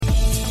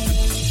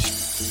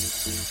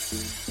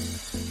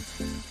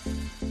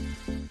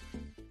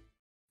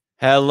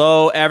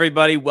Hello,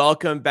 everybody.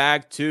 Welcome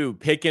back to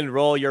Pick and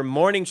Roll, your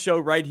morning show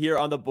right here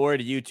on the Board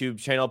YouTube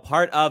channel,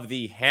 part of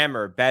the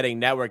Hammer Betting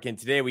Network. And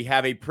today we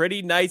have a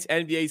pretty nice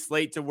NBA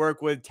slate to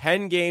work with,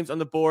 10 games on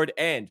the board.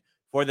 And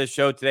for the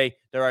show today,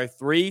 there are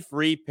 3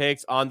 free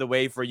picks on the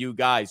way for you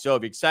guys. So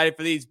if you're excited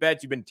for these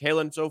bets, you've been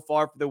tailing so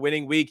far for the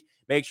winning week,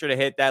 make sure to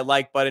hit that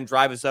like button,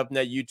 drive us up in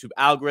that YouTube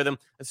algorithm.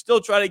 Let's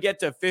still try to get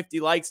to 50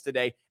 likes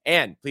today.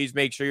 And please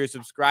make sure you're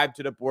subscribed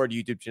to the Board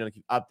YouTube channel to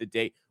keep up to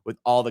date with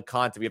all the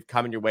content we have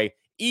coming your way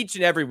each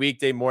and every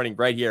weekday morning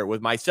right here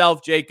with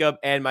myself, Jacob,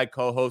 and my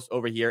co-host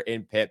over here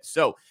in Pips.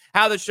 So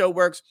how the show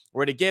works,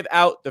 we're going to give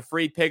out the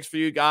free picks for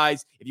you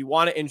guys. If you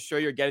want to ensure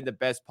you're getting the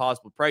best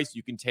possible price,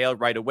 you can tail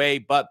right away,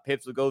 but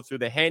Pips will go through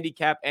the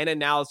handicap and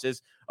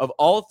analysis of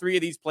all 3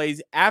 of these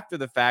plays after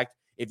the fact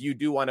if you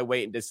do want to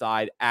wait and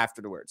decide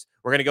afterwards.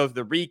 We're going to go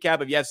through the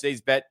recap of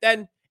yesterday's bet,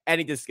 then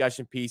any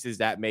discussion pieces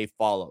that may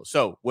follow.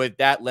 So with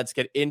that, let's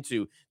get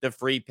into the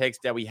free picks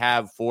that we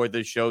have for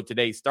the show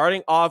today.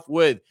 Starting off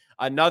with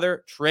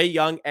another Trae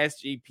Young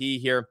SGP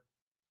here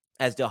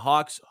as the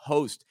Hawks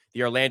host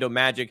the Orlando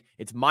Magic.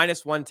 It's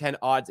minus 110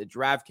 odds at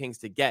DraftKings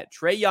to get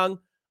Trae Young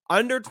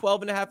under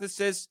 12.5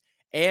 assists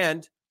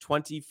and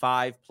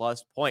 25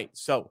 plus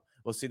points. So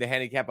we'll see the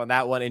handicap on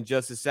that one in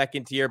just a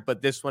second here,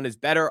 but this one is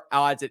better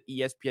odds at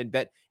ESPN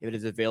Bet if it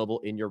is available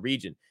in your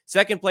region.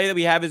 Second play that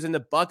we have is in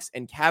the Bucks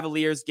and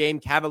Cavaliers game.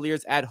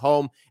 Cavaliers at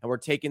home, and we're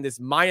taking this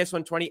minus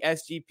 120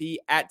 SGP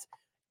at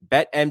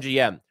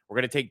BetMGM. We're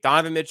going to take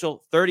Donovan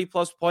Mitchell,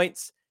 30-plus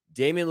points,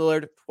 Damian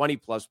Lillard,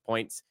 20-plus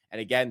points, and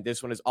again,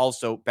 this one is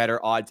also better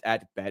odds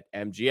at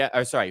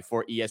BetMGM,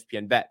 for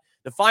ESPN Bet.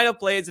 The final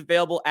play is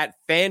available at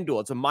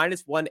FanDuel. It's a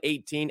minus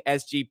 118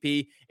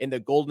 SGP in the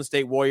Golden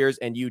State Warriors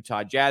and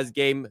Utah Jazz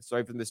game.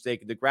 Sorry for the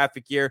mistake in the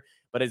graphic here,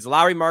 but it's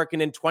Lauri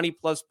Markkanen,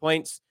 20-plus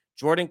points,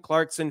 Jordan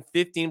Clarkson,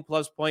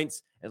 15-plus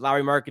points, and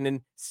Lauri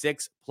Markkanen,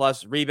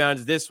 6-plus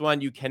rebounds. This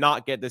one, you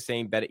cannot get the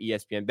same bet at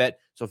ESPN Bet,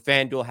 so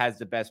FanDuel has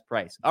the best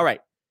price. All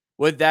right,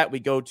 with that, we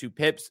go to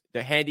Pips,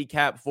 the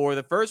handicap for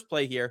the first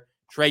play here.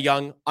 Trae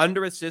Young,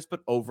 under assist,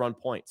 but over on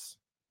points.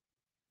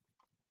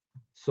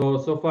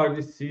 So far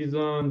this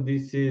season,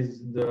 this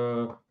is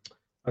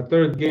a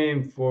third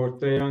game for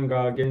Trae Young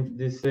against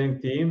this same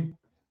team.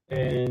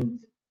 And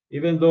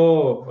even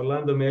though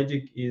Orlando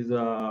Magic is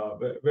a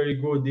very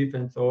good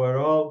defense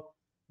overall,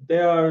 they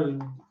are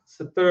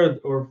third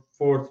or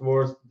fourth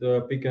worst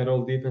pick and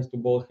roll defense to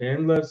ball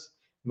handlers.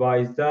 Why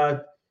is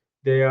that?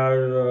 They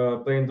are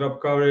playing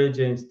drop coverage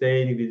and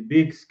staying with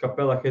bigs.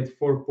 Capella had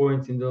 4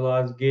 points in the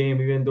last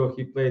game, even though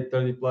he played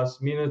 30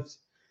 plus minutes.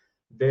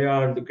 They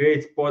are the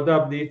great spot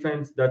up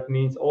defense. That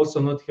means also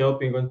not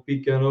helping on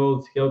pick and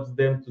rolls, helps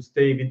them to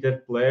stay with their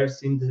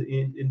players in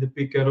the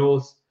pick and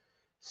rolls.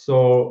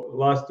 So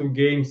last 2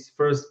 games,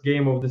 first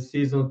game of the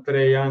season,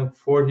 Trae Young,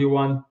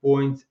 41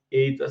 points,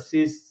 8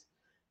 assists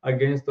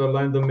against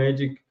Orlando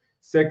Magic.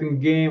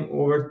 Second game,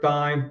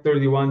 overtime,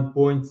 31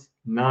 points,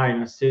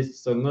 9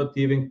 assists. So not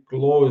even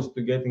close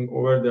to getting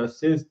over the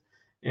assist,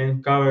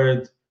 and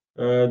covered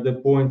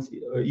the points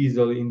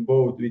easily in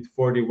both with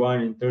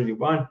 41 and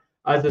 31.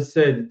 As I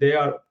said, they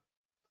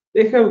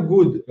have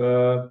good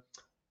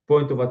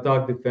point of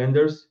attack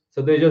defenders,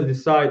 so they just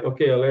decide,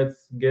 okay,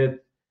 let's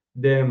get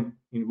them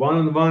in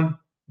one-on-one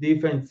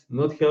defense,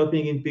 not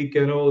helping in pick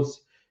and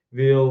rolls.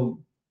 Will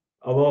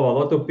allow a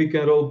lot of pick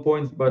and roll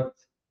points, but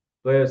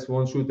players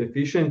won't shoot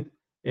efficient,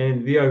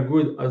 and we are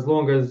good as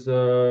long as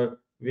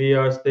we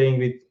are staying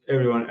with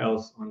everyone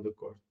else on the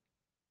court.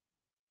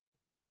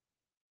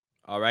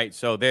 All right,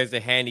 so there's the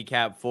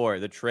handicap for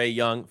the Trae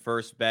Young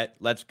first bet.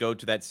 Let's go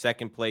to that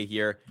second play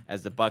here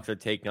as the Bucks are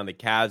taking on the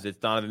Cavs. It's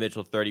Donovan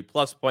Mitchell,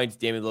 30-plus points,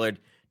 Damian Lillard,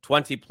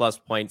 20-plus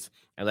points,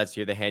 and let's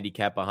hear the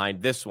handicap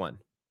behind this one.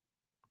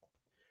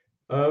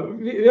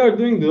 We are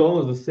doing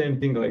almost the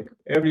same thing, like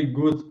every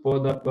good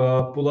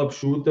pull-up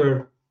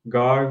shooter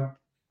guard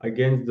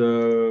against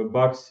the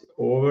Bucks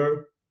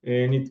over,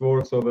 and it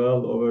works so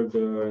well over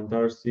the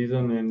entire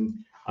season. And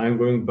I'm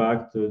going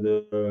back to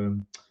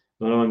the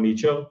Donovan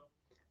Mitchell.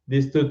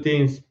 These 2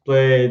 teams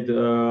played,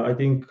 I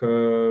think,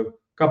 a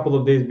couple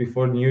of days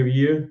before New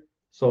Year,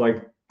 so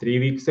like 3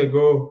 weeks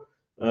ago.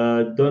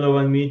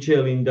 Donovan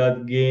Mitchell in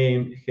that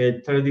game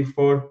had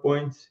 34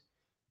 points.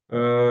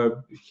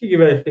 He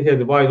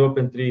had wide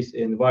open threes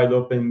and wide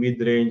open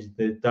mid-range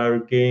the entire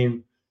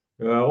game.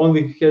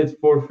 Only had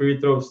 4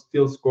 free throws,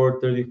 still scored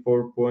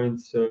 34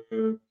 points.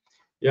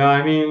 Yeah,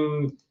 I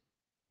mean,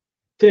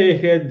 they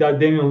had that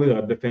Damian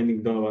Lillard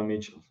defending Donovan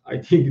Mitchell. I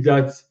think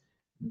that's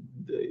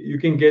you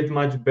can get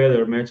much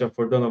better matchup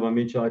for Donovan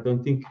Mitchell. I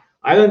don't think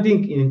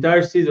in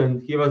entire season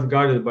he was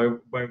guarded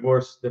by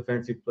worse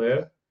defensive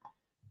player.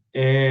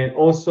 And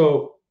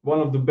also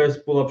one of the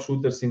best pull-up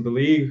shooters in the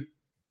league,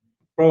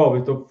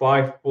 probably top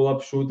 5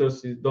 pull-up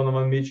shooters is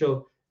Donovan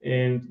Mitchell.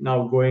 And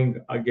now going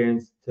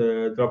against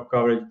drop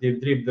coverage,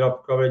 deep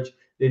drop coverage,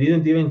 they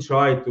didn't even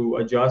try to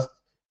adjust.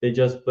 They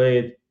just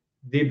played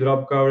deep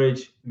drop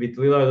coverage with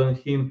Lillard on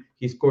him.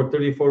 He scored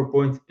 34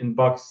 points and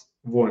Bucks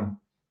won.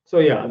 So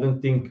yeah, I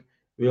don't think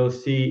we'll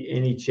see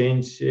any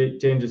changes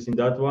in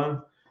that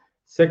one.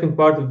 Second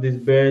part of this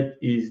bet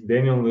is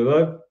Damian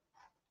Lillard.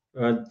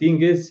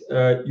 Thing is,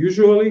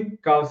 usually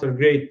Cavs are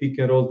great pick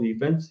and roll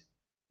defense,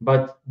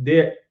 but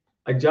they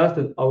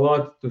adjusted a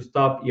lot to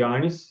stop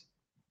Giannis.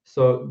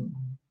 So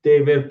they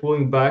were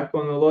pulling back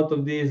on a lot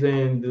of these,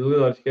 and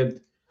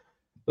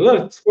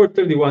Lillard scored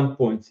 31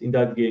 points in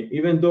that game.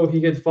 Even though he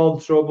had foul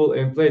trouble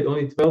and played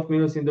only 12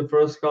 minutes in the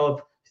first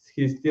half,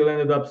 he still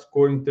ended up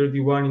scoring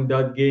 31 in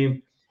that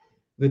game.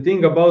 The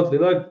thing about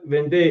Lillard,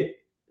 when they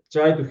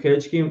try to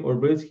hedge him or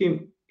blitz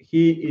him,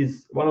 he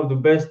is one of the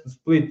best to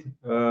split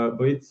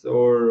blitz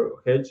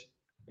or hedge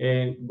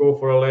and go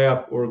for a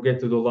layup or get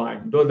to the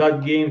line. Though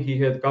that game he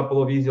had a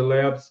couple of easy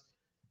layups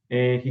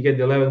and he had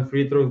 11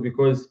 free throws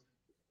because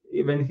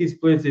when he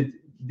splits it,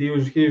 he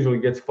usually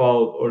gets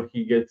fouled or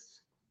he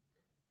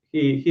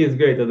is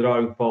great at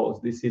drawing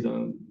fouls this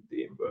season.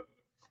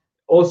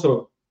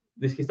 Also,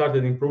 he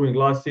started improving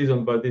last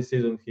season, but this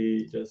season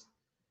he just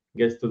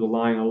gets to the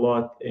line a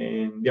lot.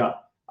 And yeah,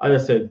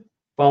 as I said,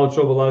 foul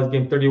trouble last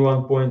game,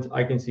 31 points.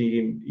 I can see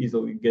him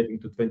easily getting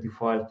to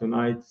 25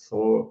 tonight.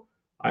 So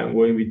I'm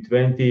going with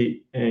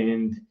 20.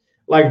 And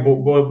like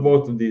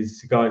both of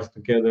these guys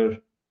together,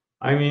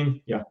 I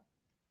mean, yeah.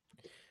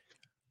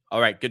 All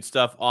right, good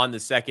stuff on the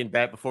second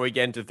bet. Before we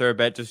get into third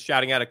bet, just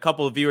shouting out a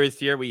couple of viewers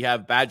here. We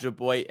have Badger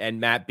Boy and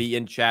Matt B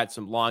in chat,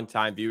 some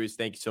longtime viewers.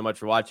 Thank you so much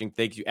for watching.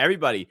 Thank you,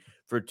 everybody,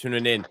 for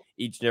tuning in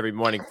each and every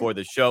morning for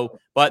the show.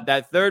 But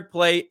that third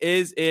play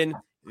is in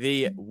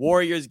the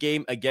Warriors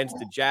game against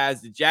the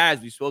Jazz. The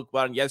Jazz, we spoke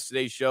about on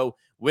yesterday's show,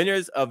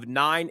 winners of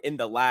 9 in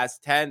the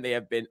last 10. They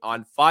have been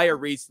on fire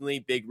recently.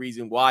 Big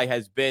reason why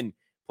has been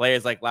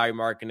players like Larry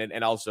Markkinen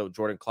and also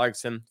Jordan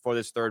Clarkson. For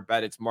this third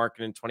bet, it's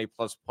Markkinen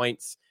 20-plus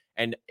points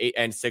and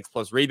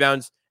 6+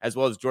 rebounds, as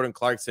well as Jordan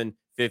Clarkson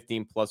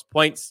 15+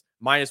 points,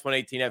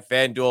 -118 at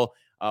FanDuel.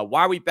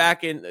 Why are we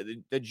back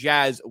in the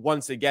Jazz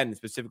once again,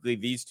 specifically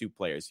these two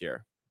players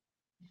here?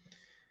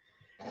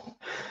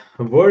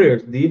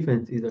 Warriors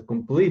defense is a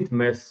complete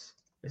mess,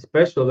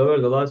 especially over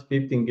the last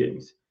 15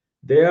 games.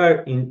 They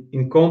are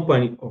in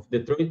company of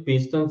Detroit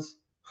Pistons,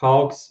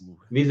 Hawks,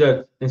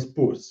 Wizards, and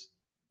Spurs.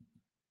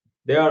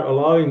 They are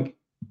allowing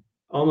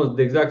almost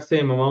the exact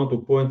same amount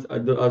of points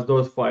as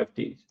those 5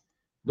 teams.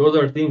 Those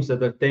are teams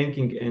that are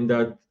tanking and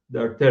that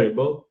are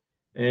terrible.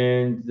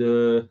 And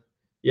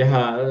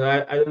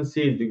yeah, I don't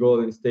see the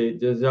Golden State.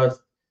 They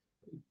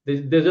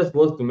just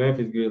lost to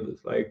Memphis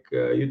Grizzlies. Like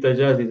Utah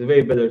Jazz is a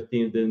way better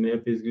team than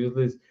Memphis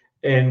Grizzlies,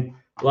 and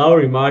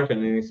Lowry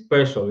Markkinen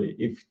especially.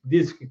 If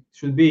this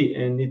should be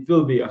and it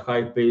will be a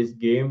high-paced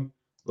game,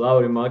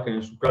 Lowry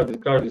Markkinen should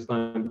card this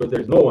line because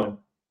there is no one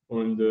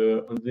on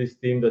this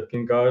team that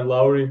can guard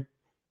Lowry.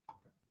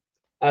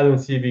 I don't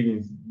see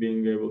Wiggins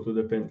being able to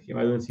defend him.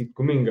 I don't see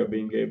Kuminga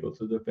being able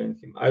to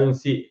defend him. I don't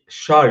see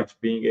Sharif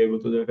being able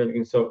to defend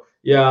him. So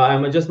yeah,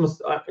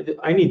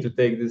 I need to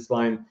take this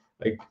line.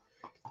 Like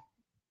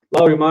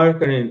Lauri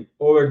Markkanen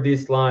over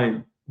this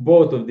line,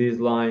 both of these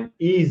line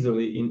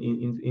easily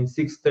in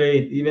 6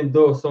 straight, even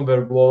though some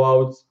were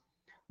blowouts.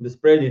 The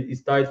spread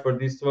is tight for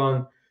this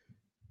one.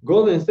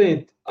 Golden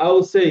State, I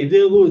will say, if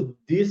they lose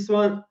this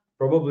one,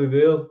 probably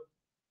will.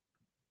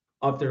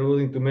 After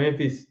losing to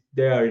Memphis,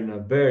 they are in a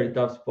very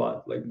tough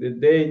spot. Like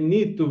they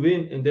need to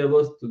win, and they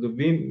lost to the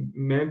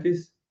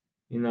Memphis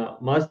in a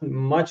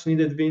much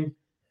needed win.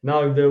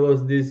 Now, if they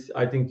lost this,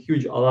 I think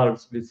huge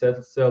alarms will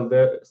sell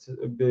there,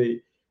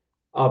 be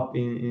up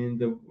in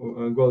the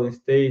Golden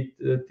State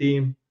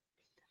team,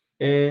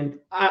 and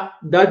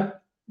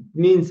that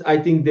means I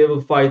think they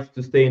will fight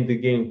to stay in the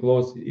game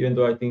close, even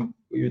though I think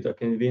Utah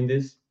can win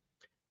this.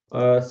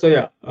 So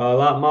yeah,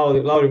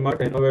 Lauri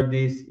Markkinen over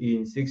this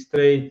in 6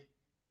 straight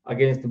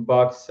against the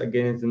Bucks,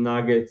 against the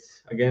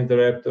Nuggets, against the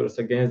Raptors,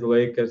 against the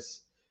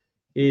Lakers.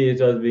 He is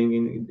just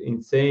being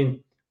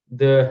insane.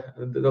 The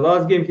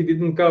last game he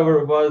didn't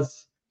cover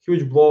was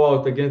huge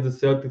blowout against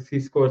the Celtics. He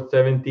scored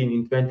 17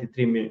 in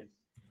 23 minutes.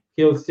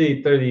 He'll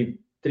see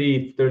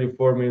 33,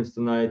 34 minutes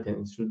tonight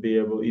and should be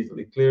able to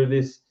easily clear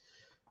this.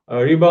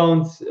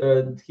 Rebounds,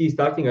 he's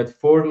starting at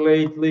 4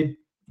 lately.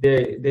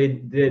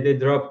 They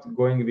dropped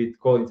going with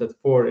Collins at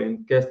 4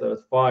 and Kessler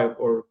at 5,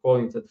 or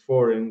Collins at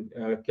 4 and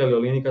Kelly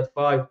Olynyk at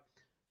 5.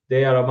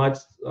 They are much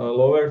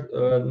lower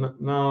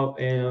now,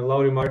 and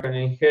Lauri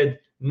Markkanen had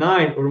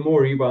 9 or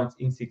more rebounds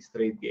in 6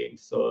 straight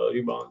games. So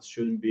rebounds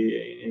shouldn't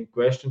be in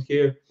question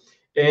here.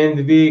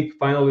 And we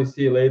finally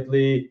see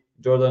lately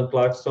Jordan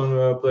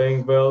Clarkson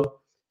playing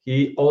well.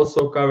 He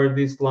also covered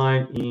this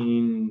line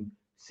in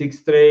 6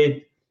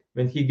 straight.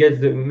 When he gets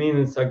the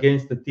minutes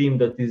against a team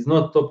that is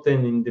not top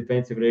 10 in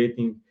defensive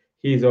rating,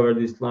 he is over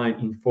this line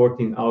in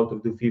 14 out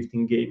of the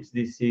 15 games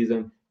this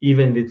season,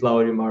 even with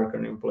Lauri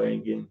Markkanen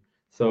playing in.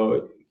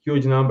 So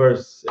huge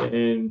numbers,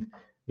 and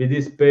with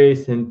this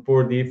pace and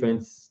poor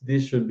defense,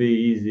 this should be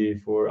easy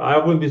for. I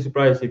wouldn't be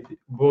surprised if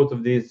both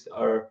of these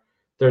are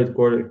third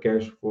quarter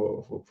cash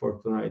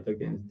for tonight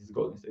against these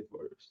Golden State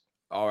Warriors.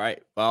 All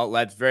right. Well,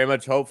 let's very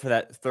much hope for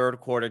that third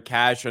quarter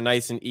cash, a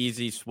nice and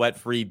easy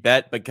sweat-free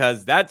bet,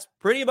 because that's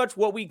pretty much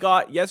what we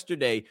got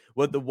yesterday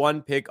with the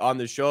one pick on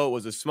the show. It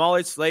was a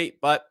smaller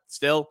slate, but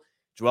still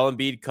Joel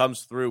Embiid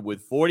comes through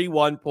with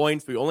 41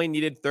 points. We only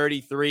needed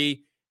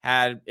 33.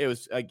 It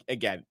was,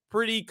 again,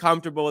 pretty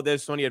comfortable with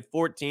this. Only had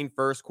 14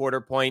 first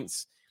quarter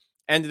points.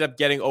 Ended up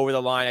getting over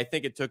the line. I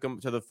think it took him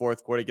to the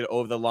fourth quarter to get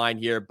over the line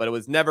here, but it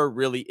was never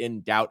really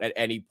in doubt at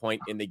any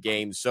point in the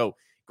game. So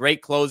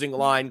great closing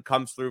line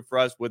comes through for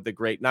us with the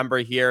great number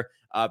here.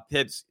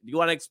 Pips, do you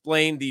want to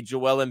explain the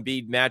Joel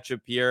Embiid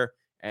matchup here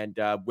and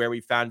where we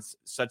found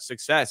such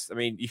success? I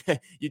mean,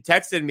 you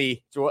texted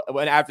me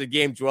when after the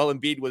game, Joel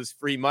Embiid was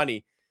free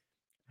money.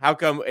 How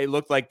come it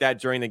looked like that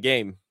during the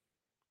game?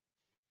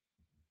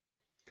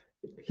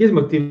 His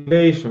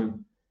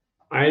motivation.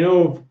 I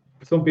know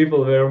some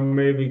people were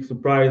maybe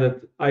surprised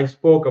that I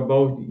spoke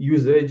about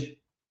usage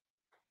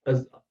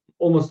as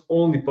almost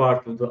only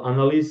part of the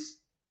analysis.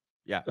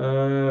 Yeah.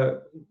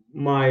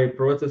 My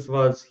process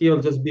was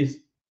he'll just be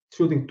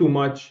shooting too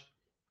much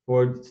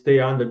for stay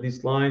under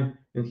this line,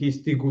 and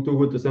he's still too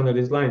good to stay under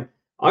this line.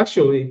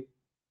 Actually,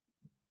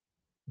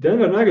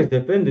 Denver Nuggets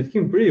defended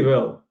him pretty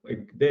well.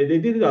 Like they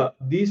did a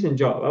decent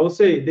job. I would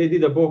say they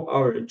did above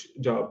average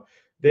job.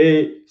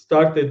 They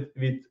started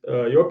with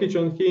Jokic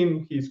on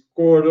him. He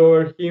scored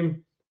over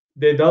him.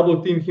 They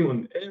double teamed him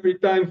on every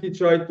time he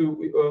tried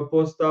to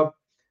post up.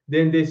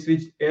 Then they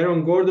switched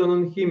Aaron Gordon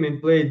on him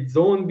and played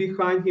zone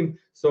behind him.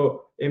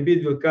 So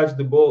Embiid will catch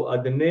the ball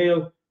at the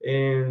nail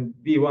and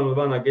be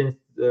 1-on-1 against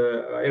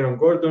Aaron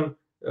Gordon.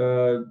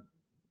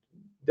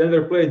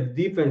 Denver played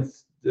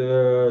defense,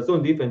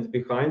 zone defense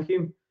behind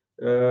him,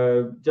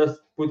 just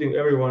putting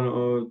everyone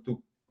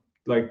to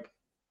like,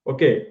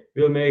 okay,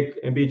 we'll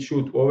make Embiid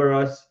shoot over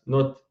us,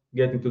 not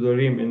getting to the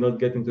rim and not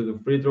getting to the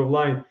free throw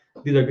line.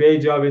 Did a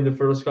great job in the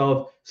first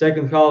half.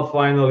 Second half,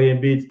 finally,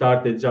 Embiid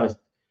started just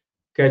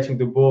catching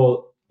the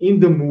ball in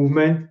the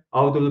movement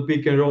out of the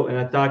pick and roll and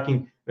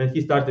attacking. When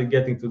he started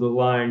getting to the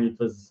line, it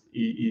was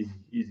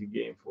easy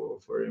game for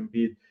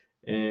Embiid.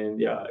 And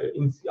yeah,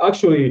 it's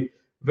actually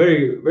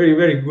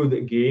very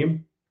good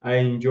game. I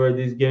enjoyed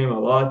this game a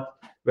lot.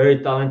 Very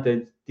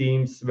talented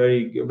teams,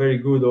 very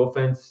good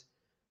offense.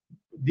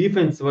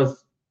 Defense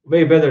was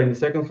way better in the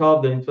second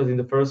half than it was in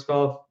the first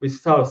half. We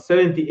saw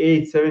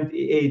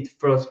 78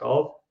 first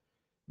half,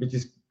 which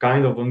is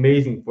kind of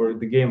amazing for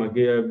the game. A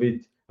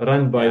bit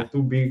run by Yeah.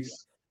 two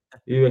bigs.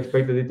 You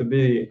expected it to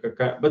be,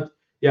 but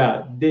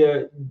yeah,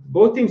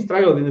 both teams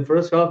struggled in the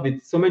first half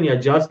with so many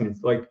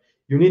adjustments. Like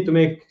you need to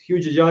make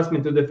huge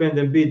adjustment to defend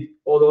and beat.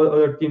 All the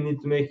other team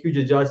need to make huge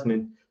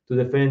adjustment to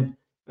defend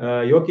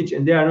Jokic,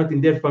 and they are not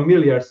in their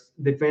familiar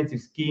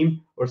defensive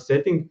scheme or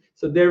setting.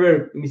 So there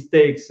were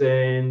mistakes,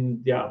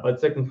 and yeah,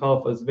 but second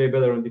half was way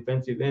better on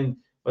defensive end.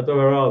 But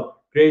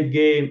overall, great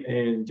game,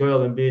 and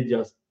Joel Embiid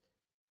just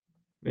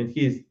when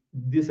he's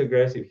this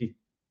aggressive,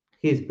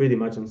 he's pretty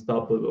much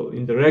unstoppable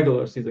in the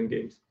regular season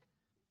games.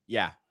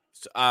 Yeah.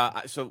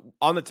 So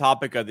on the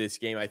topic of this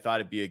game, I thought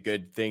it'd be a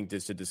good thing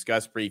just to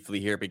discuss briefly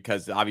here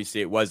because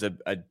obviously it was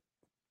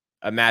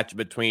a match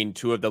between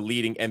two of the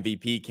leading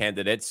MVP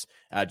candidates.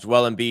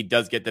 Joel Embiid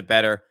does get the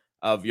better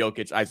of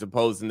Jokic, I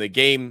suppose, in the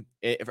game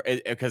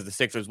because the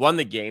Sixers won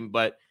the game.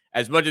 But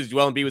as much as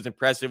Joel Embiid was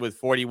impressive with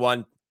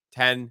 41-10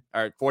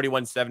 or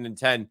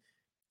 41-7-10,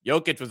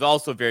 Jokic was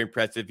also very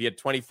impressive. He had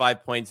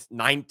 25 points,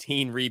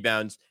 19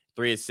 rebounds,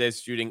 3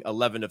 assists, shooting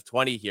 11 of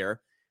 20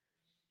 here.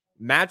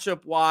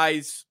 Matchup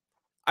wise,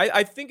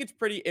 I think it's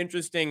pretty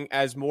interesting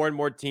as more and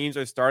more teams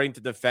are starting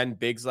to defend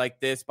bigs like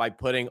this by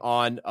putting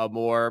on a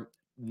more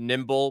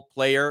nimble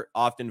player,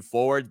 often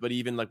forwards, but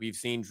even like we've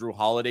seen Drew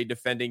Holiday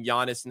defending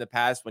Giannis in the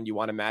past when you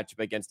want to match up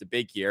against a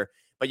big here.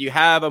 But you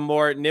have a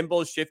more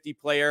nimble, shifty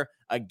player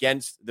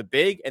against the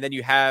big, and then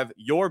you have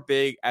your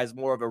big as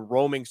more of a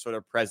roaming sort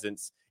of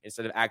presence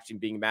instead of actually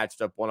being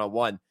matched up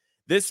one-on-one.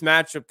 This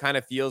matchup kind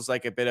of feels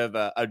like a bit of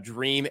a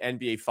dream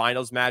NBA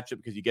Finals matchup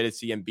because you get to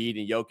see Embiid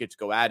and Jokic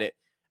go at it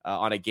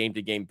on a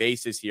game-to-game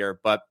basis here.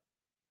 But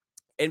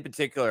in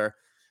particular,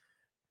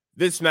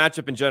 this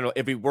matchup in general,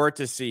 if we were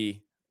to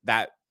see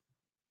that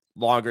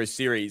longer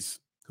series,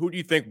 who do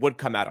you think would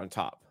come out on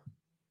top?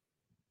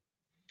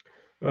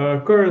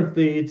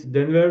 Currently, it's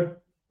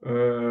Denver.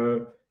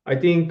 I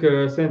think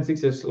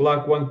 76ers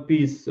lack one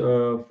piece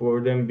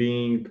for them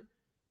being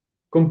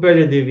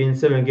competitive in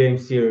 7-game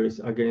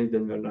series against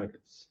Denver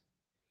Nuggets.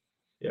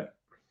 Yeah.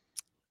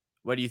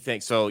 What do you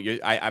think? So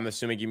I'm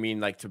assuming you mean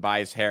like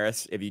Tobias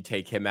Harris. If you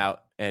take him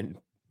out and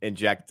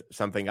inject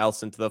something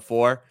else into the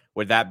 4,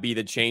 would that be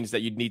the change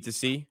that you'd need to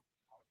see?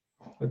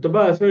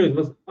 Tobias Harris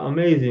was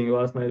amazing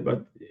last night,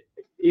 but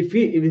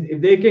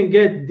if they can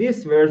get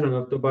this version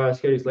of Tobias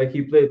Harris like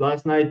he played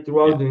last night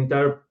throughout the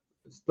entire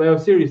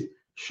playoff series,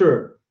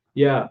 sure,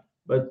 yeah,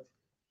 but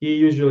he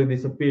usually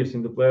disappears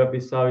in the playoff.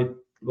 We saw it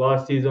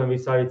last season, we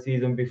saw it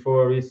season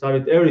before, we saw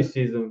it every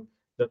season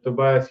that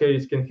Tobias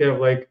Harris can have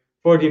like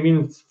 40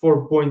 minutes,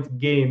 4-point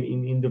game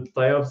in the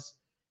playoffs,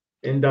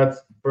 and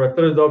that's for a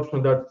third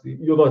option that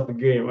you lost the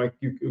game. Like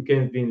you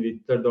can't win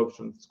with third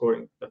option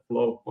scoring that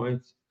low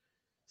points.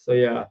 So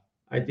yeah,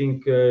 I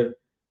think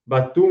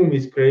Batum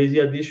is crazy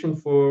good addition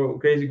for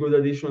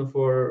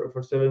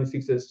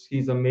 76ers.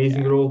 He's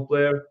amazing role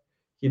player.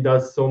 He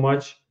does so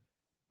much.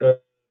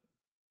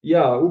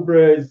 Yeah,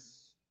 Ubre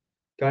is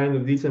kind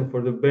of decent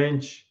for the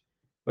bench,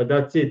 but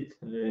that's it.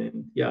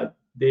 And yeah,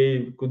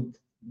 they could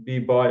be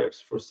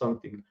buyers for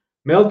something.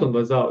 Melton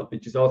was out,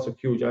 which is also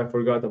huge. I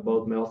forgot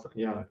about Melton.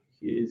 Yeah,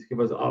 he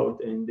was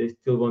out, and they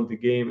still won the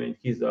game, and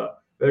he's a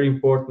very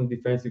important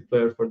defensive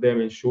player for them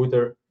and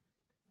shooter.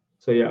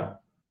 So yeah,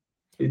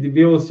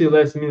 we will see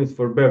less minutes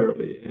for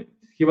Beverly. And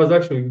he was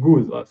actually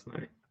good last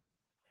night.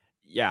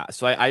 Yeah,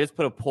 so I just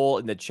put a poll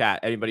in the chat.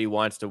 Anybody who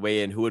wants to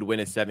weigh in who would win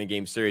a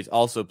 7-game series.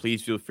 Also,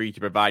 please feel free to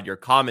provide your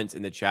comments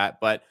in the chat.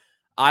 But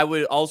I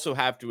would also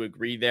have to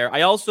agree there.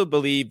 I also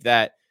believe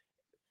that,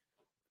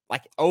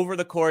 like, over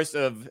the course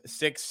of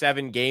 6,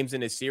 7 games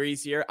in a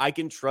series here, I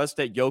can trust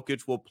that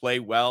Jokic will play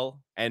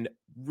well and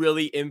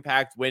really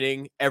impact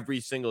winning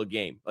every single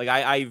game. Like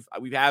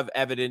we have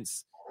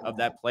evidence of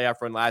that playoff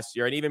run last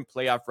year and even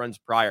playoff runs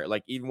prior.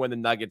 Like even when the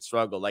Nuggets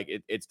struggle, like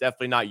it's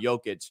definitely not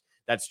Jokic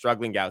that's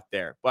struggling out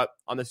there. But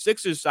on the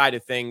Sixers side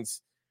of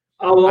things,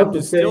 I would I'm also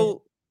just say,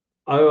 still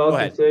I would go also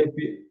ahead. say,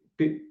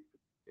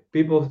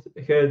 people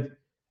had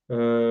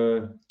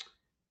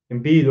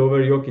Embiid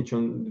over Jokic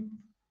on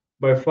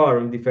by far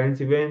on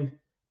defensive end.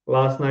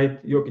 Last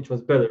night, Jokic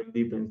was better in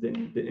defense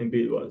than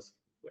Embiid was.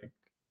 Like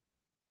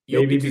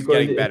maybe Jokic is because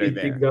getting better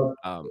Embiid picked there.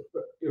 up.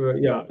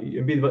 Yeah,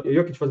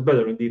 Jokic was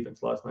better in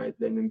defense last night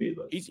than Embiid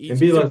was. Embiid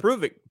He's was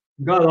improving.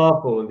 god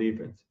awful on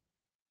defense.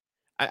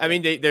 I Yeah.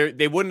 mean,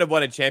 they wouldn't have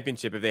won a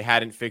championship if they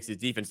hadn't fixed his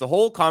defense. The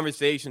whole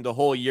conversation, the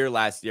whole year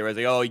last year was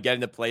like, oh, you get in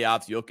the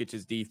playoffs,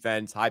 Jokic's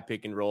defense, high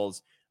pick and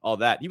rolls, all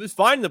that. He was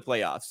fine in the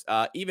playoffs,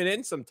 even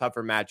in some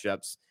tougher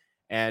matchups.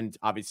 And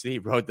obviously, he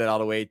rode that all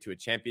the way to a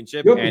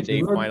championship Jokic and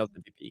is a not Finals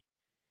MVP.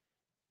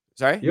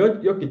 Sorry,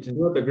 Jokic is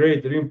not a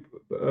great rim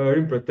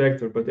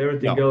protector, but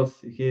everything no. else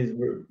he's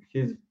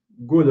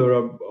good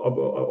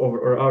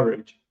or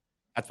average.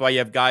 That's why you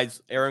have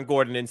guys, Aaron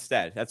Gordon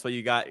instead. That's why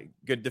you got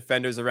good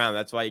defenders around.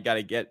 That's why you got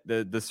to get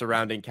the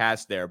surrounding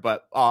cast there.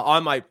 But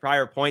on my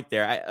prior point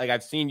there,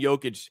 I've seen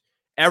Jokic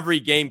every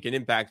game can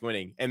impact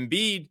winning.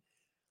 Embiid,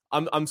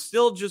 I'm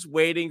still just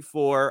waiting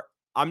for.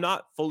 I'm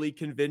not fully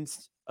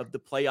convinced of the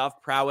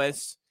playoff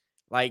prowess.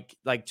 Like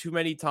too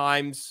many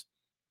times.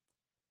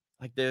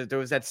 Like there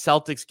was that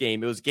Celtics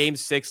game. It was Game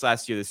 6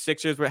 last year. The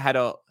Sixers were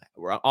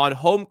on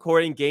home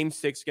court in Game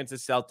 6 against the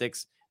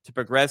Celtics to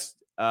progress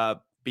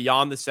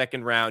beyond the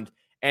second round.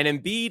 And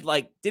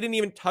Embiid didn't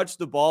even touch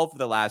the ball for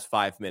the last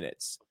 5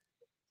 minutes.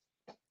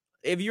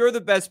 If you're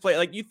the best player,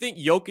 like you think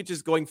Jokic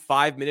is going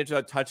 5 minutes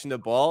without touching the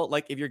ball,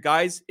 like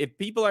if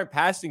people aren't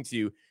passing to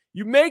you,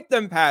 you make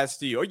them pass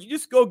to you, or you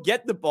just go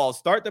get the ball,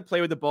 start to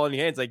play with the ball in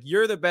your hands. Like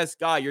you're the best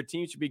guy. Your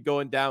team should be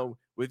going down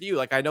with you.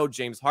 Like I know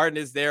James Harden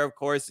is there, of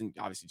course, and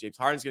obviously James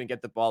Harden's going to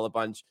get the ball a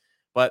bunch,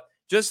 but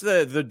just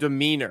the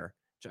demeanor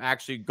to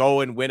actually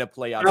go and win a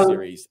playoff Now,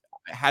 series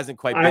hasn't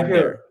quite I been have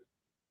there.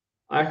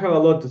 I have a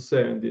lot to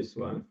say on this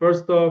one.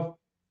 First off,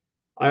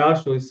 I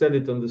actually said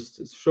it on this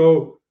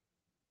show.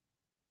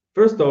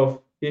 First off,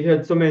 he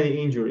had so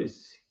many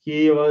injuries.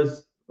 He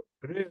was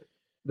rare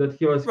that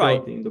he was Right.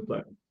 healthy in the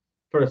playoffs.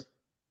 First,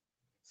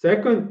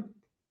 second,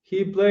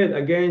 he played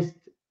against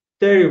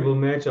terrible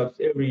matchups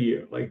every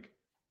year. Like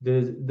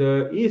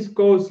the East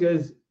Coast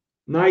has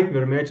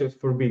nightmare matchups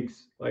for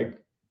bigs.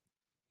 Like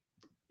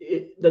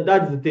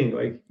that's the thing.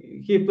 Like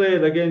he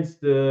played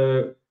against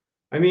the.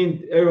 I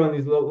mean, everyone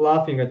is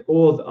laughing at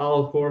old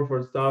Al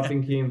Horford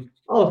stopping him.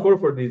 Al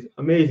Horford is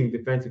amazing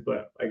defensive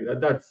player. Like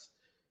that's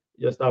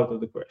just out of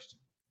the question.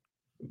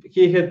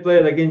 He had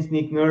played against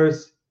Nick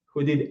Nurse,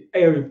 who did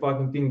every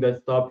fucking thing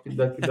that stopped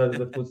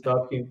that would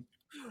stop him.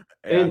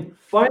 Yeah. And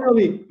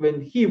finally, when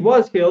he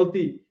was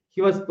healthy,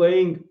 he was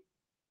playing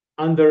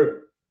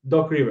under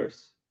Doc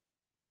Rivers.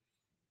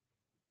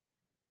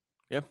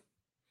 Yeah.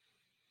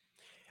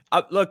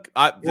 Look,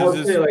 I this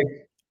would say is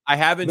like I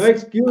no haven't.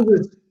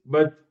 excuses,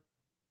 but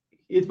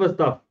it was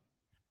tough.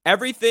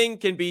 Everything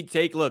can be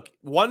look,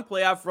 one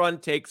playoff run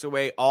takes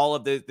away all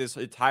of this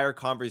entire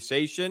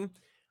conversation.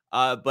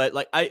 But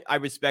like I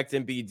respect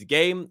Embiid's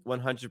game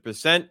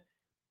 100%.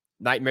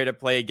 Nightmare to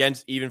play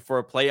against even for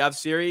a playoff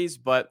series,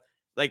 but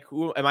like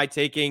who am I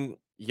taking,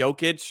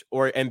 Jokic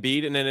or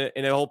Embiid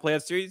in a whole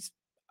playoff series?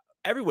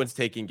 Everyone's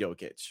taking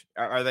Jokic.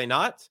 Are they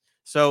not?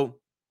 So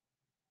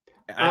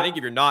I think Uh,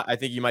 if you're not, I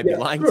think you might be yeah,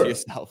 lying to sure,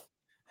 yourself.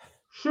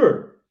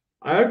 sure,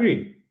 I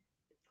agree.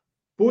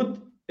 Put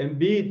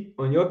Embiid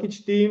on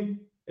Jokic team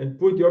and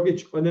put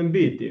Jokic on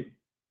Embiid team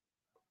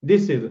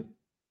this season.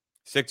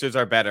 Sixers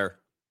are better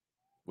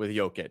with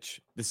Jokic.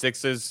 The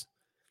Sixers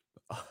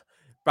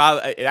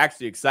probably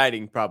actually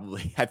exciting.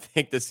 Probably, I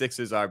think the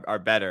Sixers are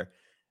better.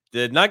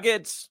 The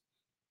Nuggets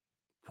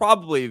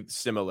probably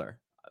similar.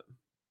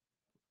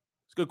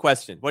 It's a good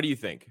question. What do you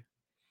think?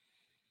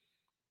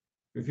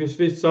 If you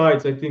switch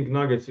sides, I think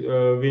Nuggets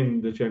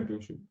win the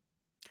championship.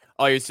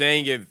 Oh, you're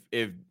saying if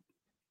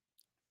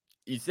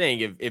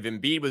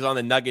Embiid was on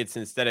the Nuggets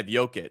instead of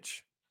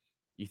Jokic,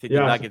 you think the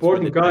Yeah, Nuggets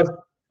win supporting the cast.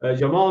 chip?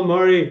 Jamal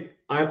Murray,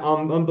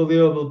 I'm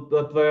unbelievable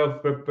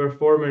playoff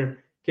performer.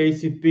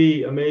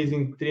 KCP,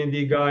 amazing 3 and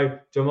D guy.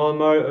 Jamal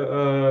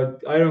Murray,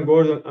 Aaron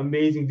Gordon,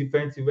 amazing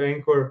defensive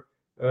anchor.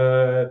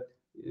 Uh,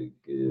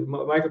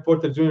 Michael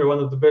Porter Jr., one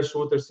of the best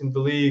shooters in the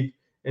league,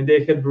 and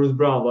they had Bruce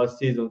Brown last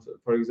season,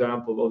 for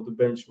example, off the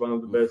bench, one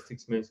of the best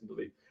six men in the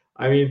league.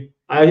 I mean,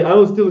 I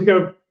will still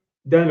have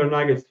Denver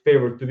Nuggets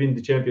favored to win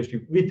the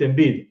championship with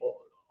Embiid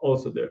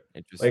also there.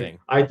 Interesting. Like,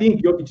 I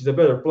think Jokic is a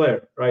better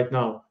player right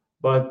now,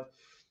 but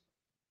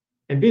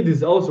Embiid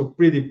is also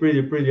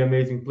pretty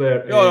amazing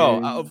player.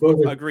 No,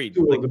 agreed.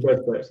 Two like, of the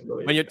best players in the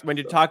league. When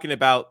you're talking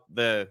about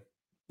the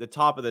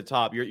top of the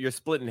top, you're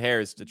splitting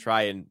hairs to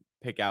try and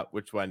pick out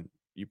which one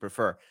you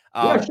prefer.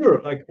 Yeah,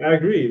 sure. Like, I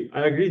agree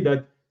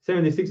that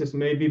 76ers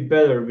may be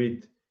better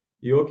with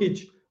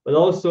Jokic, but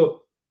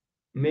also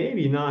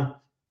maybe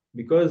not,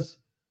 because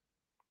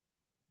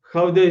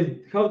how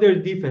their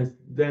defense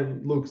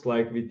then looks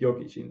like with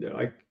Jokic in there.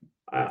 Like,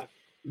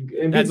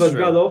 Embiid was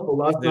god awful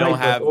last They night. don't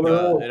have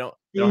overall, they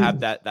don't have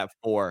that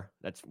four.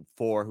 That's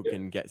four who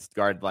can get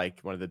guard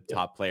like one of the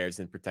top players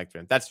and protect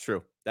him. That's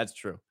true.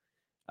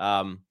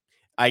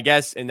 I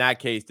guess in that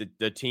case,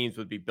 the teams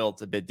would be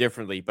built a bit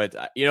differently.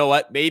 But you know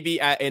what? Maybe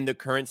in the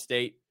current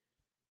state,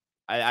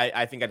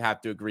 I think I'd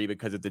have to agree,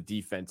 because of the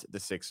defense, the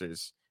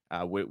Sixers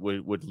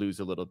would lose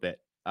a little bit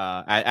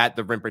at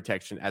the rim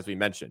protection, as we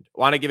mentioned.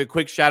 I want to give a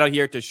quick shout out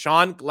here to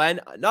Sean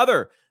Glenn,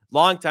 another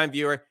longtime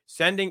viewer,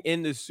 sending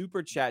in the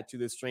super chat to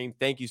the stream.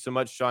 Thank you so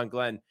much, Sean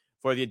Glenn,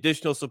 for the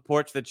additional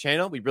support to the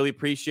channel. We really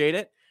appreciate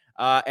it.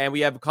 And we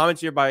have comments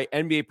here by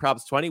NBA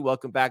Props 20.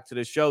 Welcome back to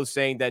the show,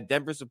 saying that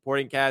Denver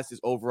supporting cast is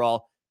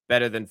overall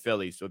better than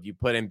Philly. So if you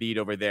put Embiid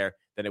over there,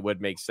 then it would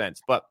make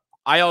sense. But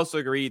I also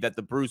agree that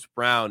the Bruce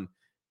Brown,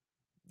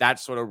 that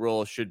sort of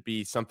role should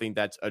be something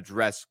that's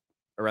addressed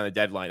around the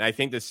deadline. I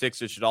think the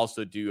Sixers should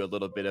also do a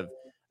little bit of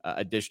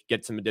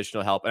get some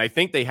additional help. And I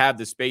think they have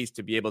the space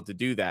to be able to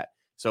do that.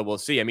 So we'll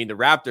see. I mean, the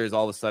Raptors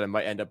all of a sudden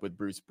might end up with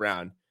Bruce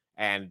Brown.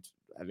 And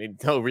I mean,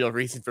 no real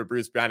reason for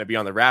Bruce Brown to be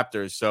on the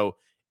Raptors. So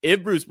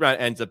if Bruce Brown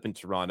ends up in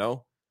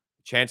Toronto,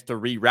 chance to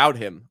reroute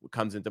him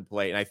comes into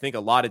play. And I think a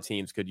lot of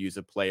teams could use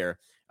a player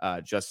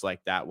just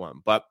like that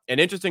one. But an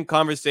interesting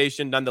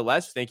conversation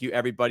nonetheless. Thank you,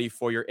 everybody,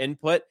 for your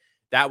input.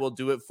 That will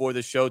do it for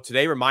the show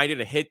today. Reminder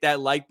to hit that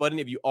like button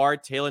if you are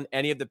tailing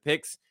any of the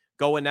picks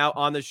going out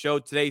on the show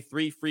today.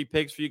 3 free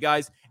picks for you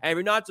guys. And if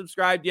you're not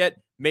subscribed yet,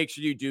 make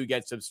sure you do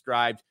get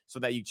subscribed so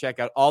that you check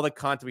out all the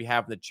content we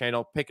have on the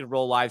channel. Pick and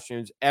roll live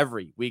streams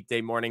every weekday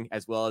morning,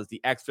 as well as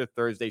the extra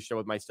Thursday show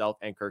with myself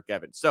and Kirk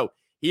Evans. So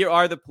here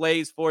are the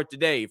plays for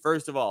today.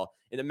 First of all,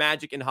 in the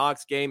Magic and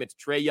Hawks game, it's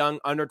Trae Young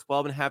under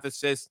 12.5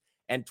 assists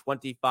and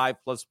 25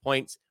 plus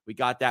points. We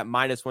got that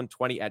minus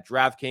 120 at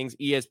DraftKings.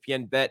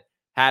 ESPN Bet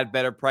had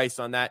better price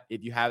on that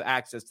if you have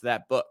access to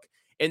that book.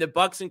 In the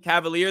Bucks and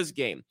Cavaliers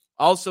game,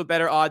 also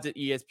better odds at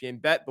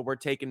ESPN Bet, but we're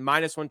taking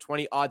minus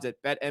 120 odds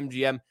at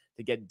BetMGM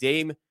to get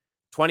Dame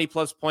 20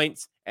 plus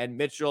points and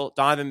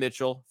Donovan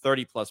Mitchell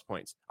 30 plus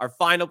points. Our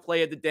final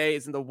play of the day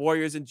is in the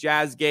Warriors and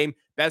Jazz game.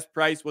 Best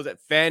price was at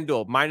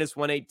FanDuel, minus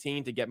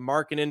 118 to get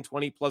Markkanen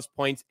 20 plus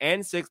points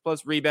and 6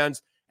 plus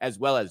rebounds, as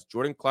well as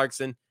Jordan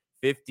Clarkson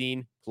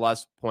 15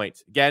 plus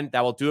points. Again,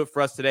 that will do it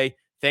for us today.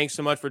 Thanks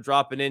so much for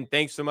dropping in.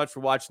 Thanks so much for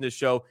watching the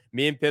show.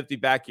 Me and Pip be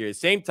back here.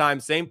 Same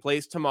time, same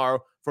place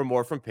tomorrow for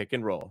more from Pick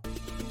and Roll.